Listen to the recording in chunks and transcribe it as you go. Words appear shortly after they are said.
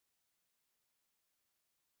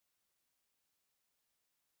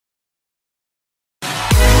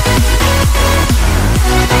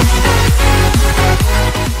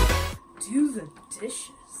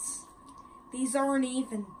These aren't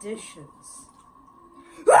even dishes.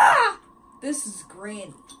 Ah! This is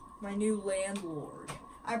Granny, my new landlord.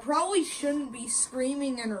 I probably shouldn't be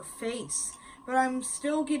screaming in her face, but I'm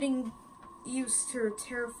still getting used to her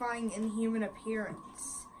terrifying inhuman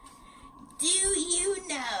appearance. Do you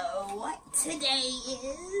know what today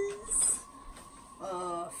is?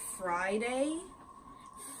 Friday?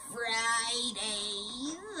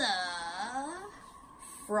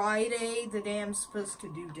 Friday the day I'm supposed to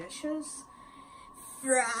do dishes?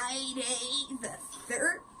 Friday the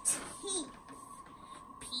 13th.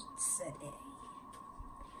 Pizza day.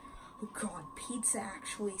 Oh god, pizza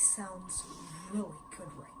actually sounds really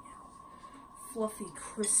good right now. Fluffy,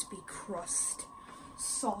 crispy crust.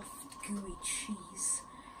 Soft, gooey cheese.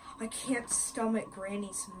 I can't stomach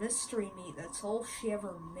Granny's mystery meat. That's all she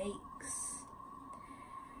ever makes.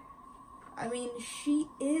 I mean, she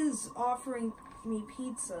is offering me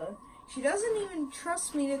pizza. She doesn't even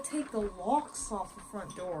trust me to take the locks off the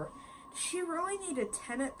front door. Does she really need a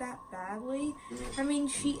tenant that badly? I mean,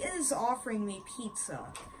 she is offering me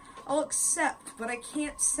pizza. I'll accept, but I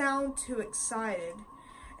can't sound too excited.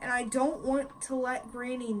 And I don't want to let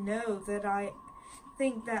Granny know that I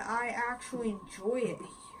think that I actually enjoy it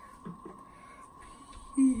here.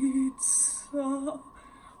 Pizza.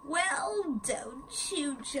 Well, don't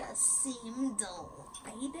you just seem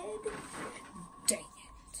delighted? Dang it.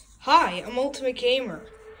 Hi, I'm Ultimate Gamer.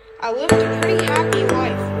 I lived a pretty happy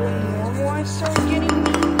life. When normal life started getting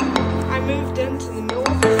me, I moved into the middle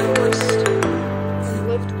of the forest and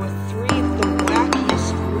lived with 3 of the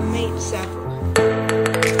wackiest roommates ever.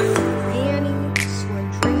 Granny,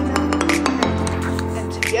 Slendrina,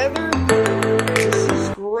 and together, this is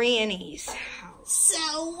Granny's house. So,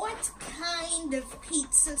 what kind of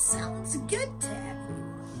pizza sounds good to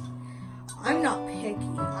everyone? I'm not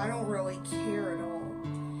picky. I don't really care at all.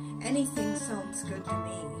 Anything sounds good to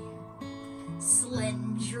me.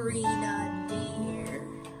 Slendrina, dear.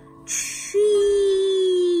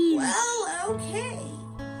 Cheese! Well, okay.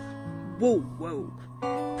 Whoa.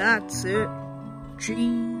 That's it.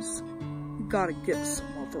 Cheese. Gotta get some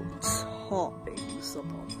other toppings up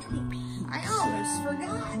on that pizza. I almost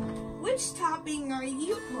forgot. Which topping are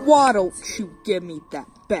you for? Why don't you give me that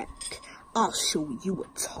back? I'll show you a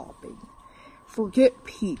topping. Forget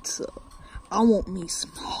pizza. I want me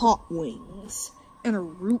some hot wings and a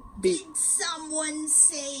root beer. Did someone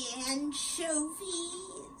say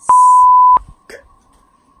anchovies?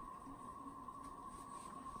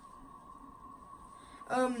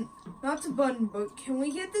 Not to button, but can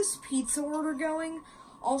we get this pizza order going?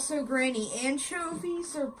 Also, Granny,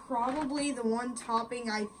 anchovies are probably the one topping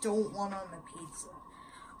I don't want on the pizza.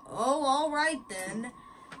 Oh, alright then.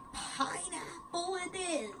 Pineapple it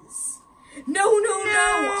is. No,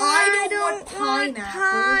 I don't want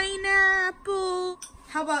pineapple.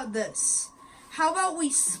 How about this? How about we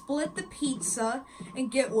split the pizza and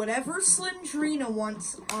get whatever Slendrina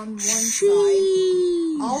wants on one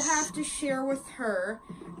side. I'll have to share with her.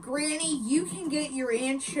 Granny, you can get your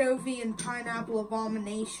anchovy and pineapple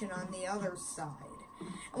abomination on the other side.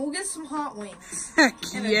 And we'll get some hot wings. Heck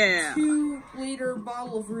and yeah. a 2-liter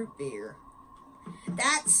bottle of root beer.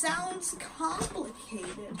 That sounds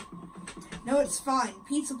complicated. No, it's fine.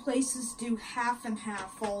 Pizza places do half and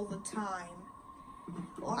half all the time.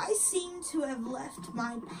 Well, I seem to have left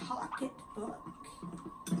my pocketbook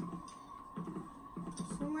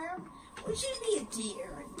somewhere. Would you be a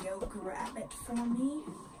dear and go grab it for me?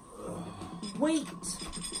 Wait,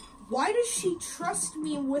 why does she trust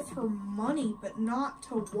me with her money but not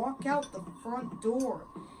to walk out the front door?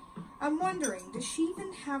 I'm wondering, does she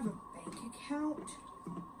even have a bank account?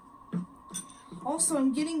 Also,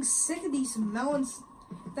 I'm getting sick of these melons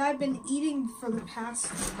that I've been eating for the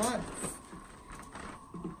past month.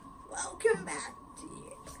 Welcome back,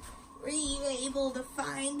 dear. Were you able to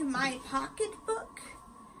find my pocketbook?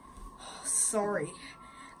 Sorry.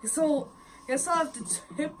 Guess I'll have to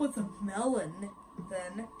tip with a melon,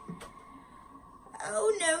 then.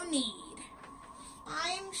 Oh, no need.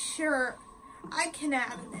 I'm sure I can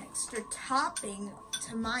add an extra topping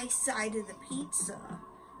to my side of the pizza.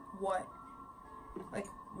 What? Like,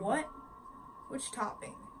 what? Which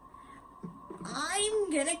topping? I'm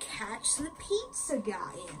gonna catch the pizza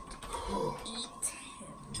guy and eat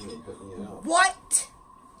him. What?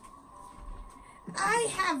 I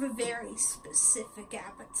have a very specific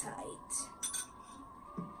appetite.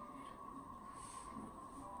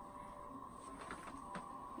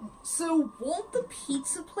 So, won't the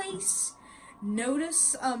pizza place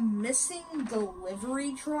notice a missing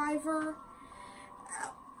delivery driver?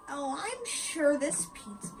 Oh, I'm sure this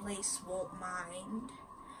pizza place won't mind.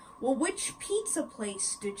 Well, which pizza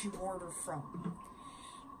place did you order from?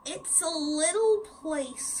 It's a little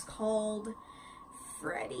place called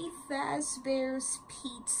Freddy Fazbear's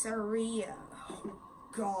Pizzeria. Oh,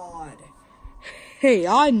 God. Hey,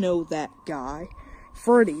 I know that guy.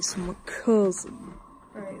 Freddy's my cousin.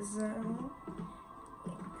 Alright, so...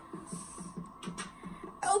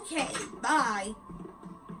 Okay, bye.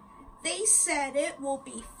 They said it will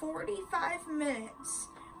be 45 minutes.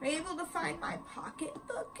 Are you able to find my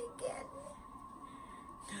pocketbook again?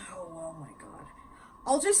 No, oh my god.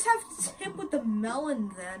 I'll just have to tip with the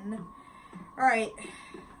melon then. Alright.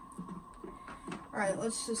 Alright,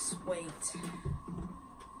 let's just wait.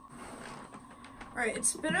 Alright,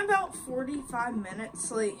 it's been about 45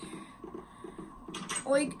 minutes. Like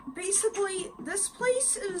basically, this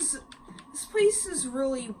place is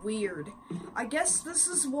really weird. I guess this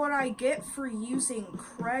is what I get for using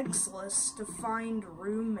Craigslist to find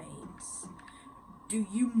roommates. Do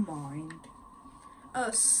you mind?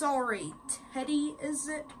 Sorry, Teddy, is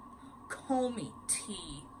it? Call me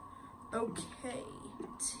T. Okay,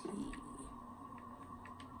 T.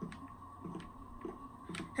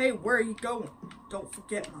 Hey, where are you going? Don't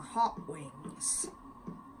forget my hot wings.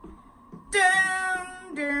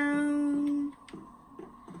 Down, down.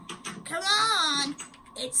 Come on,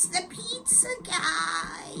 it's the pizza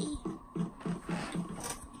guy.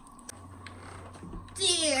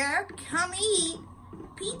 Dear, come eat.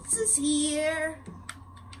 Pizza's here.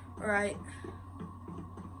 Alright.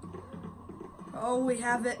 Oh, we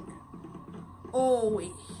have it. Oh,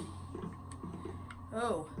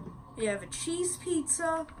 we have a cheese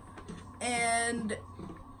pizza and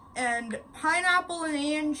pineapple and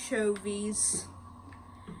anchovies.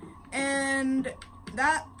 And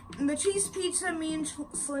the cheese pizza me and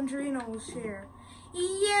Slendrina will share.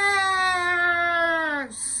 Yes!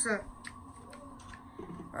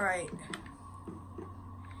 Alright.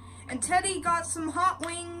 And Teddy got some hot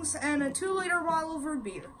wings and a 2-liter bottle of root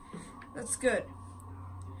beer. That's good.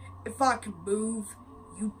 If I could move,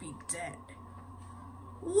 you'd be dead.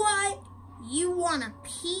 What? You want a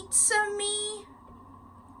pizza, me?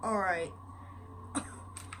 Alright.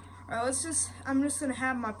 Alright, I'm just gonna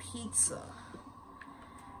have my pizza.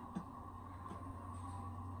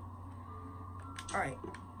 Alright.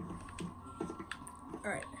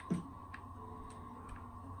 Alright.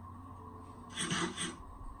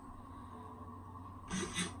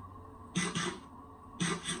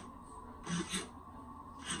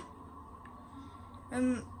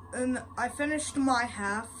 And I finished my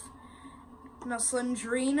half. Now,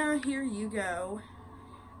 Slendrina, here you go.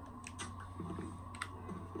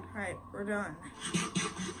 Alright, we're done.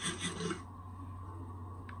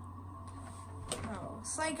 Oh,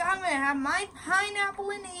 it's like I'm gonna have my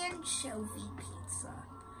pineapple and anchovy pizza.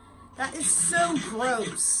 That is so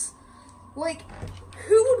gross. Like,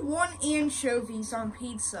 who would want anchovies on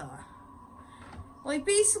pizza? Like,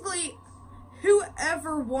 basically, who would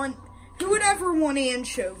ever want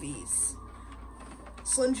anchovies?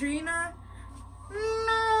 Slendrina?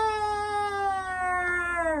 No!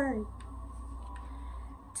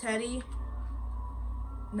 Teddy?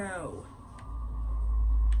 No.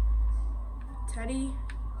 Teddy?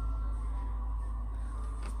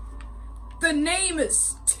 The name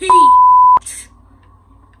is T.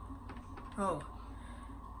 Oh.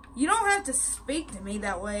 You don't have to speak to me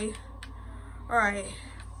that way. Alright.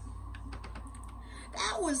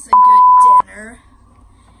 That was a good dinner.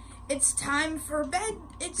 It's time for bed.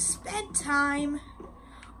 It's bedtime.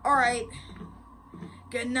 Alright.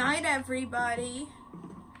 Good night, everybody.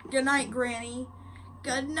 Good night, Granny.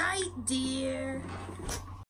 Good night, dear.